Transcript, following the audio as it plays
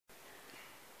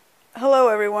Hello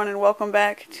everyone and welcome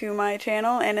back to my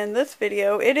channel, and in this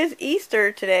video it is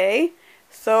Easter today,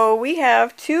 so we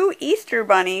have two Easter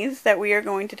bunnies that we are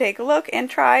going to take a look and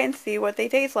try and see what they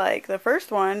taste like. The first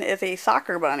one is a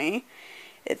soccer bunny.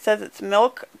 It says it's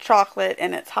milk chocolate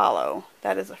and it's hollow.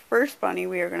 That is the first bunny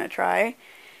we are going to try.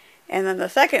 And then the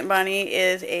second bunny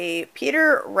is a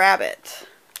Peter Rabbit.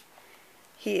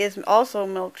 He is also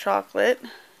milk chocolate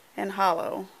and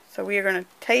hollow. So we are going to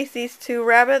taste these two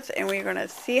rabbits and we're going to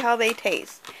see how they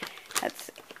taste. That's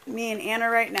me and Anna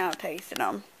right now tasting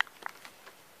them.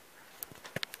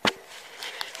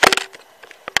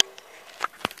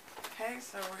 Okay,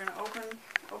 so we're going to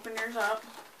open yours up.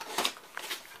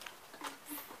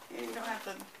 You don't have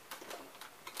to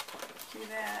do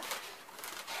that.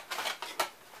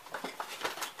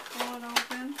 Pull it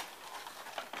open.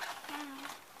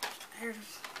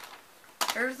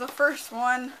 Here's the first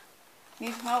one.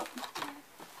 Need some help?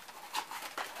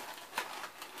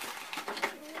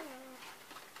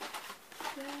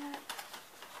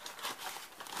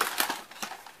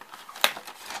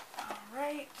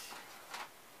 Alright.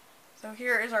 So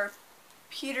here is our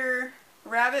Peter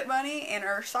Rabbit bunny and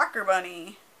our soccer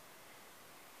bunny.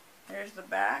 There's the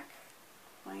back.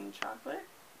 Plain chocolate.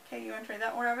 Okay, you want to try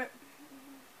that one rabbit?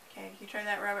 Okay, you try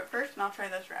that rabbit first and I'll try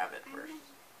this rabbit first.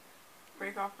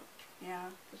 Break off. Yeah,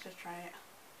 let's just try it.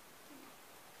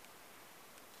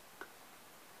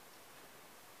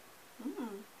 It's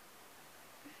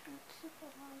super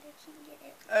hard. I can't get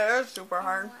it. It is super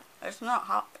hard. It's not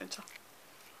hot. It's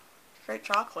straight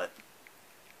chocolate.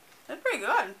 It's pretty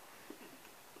good.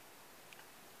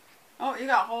 Oh, you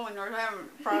got a hole in yours. I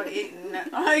haven't probably eaten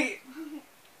it.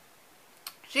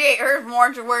 She ate hers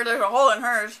more to where there's a hole in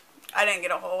hers. I didn't get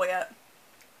a hole yet.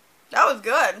 That was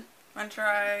good. We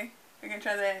can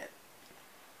try the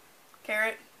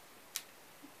carrot.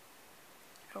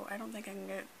 Oh, I don't think I can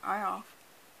get eye off.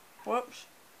 Whoops.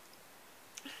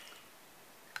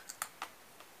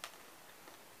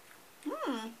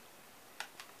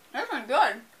 This one's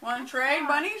good. Want to trade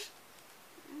bunnies?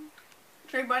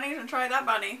 Trade bunnies and try that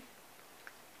bunny.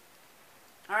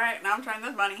 Alright, now I'm trying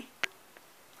this bunny.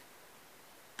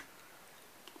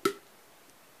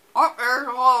 Oh, there's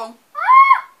a hole.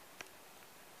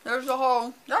 There's a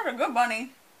hole. That's a good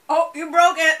bunny. Oh, you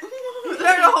broke it.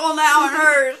 There's a hole now in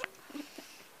hers.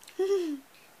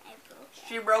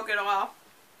 She broke it off.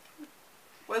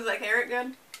 Was that carrot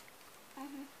good?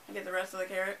 I get the rest of the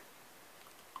carrot.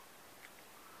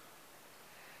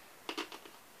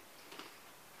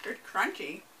 It's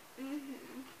crunchy.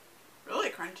 Really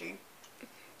crunchy.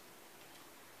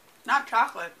 Not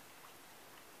chocolate.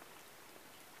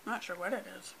 I'm not sure what it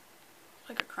is. It's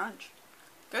like a crunch.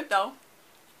 Good though.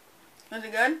 Was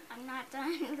it good? I'm not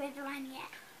done with one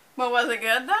yet. Well, was it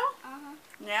good though?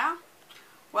 Yeah?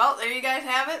 Well, there you guys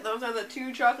have it. Those are the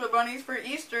two chocolate bunnies for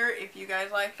Easter. If you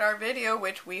guys liked our video,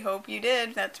 which we hope you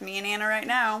did, that's me and Anna right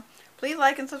now, please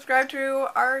like and subscribe to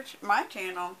my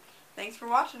channel. Thanks for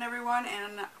watching, everyone,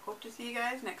 and hope to see you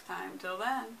guys next time. Till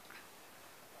then.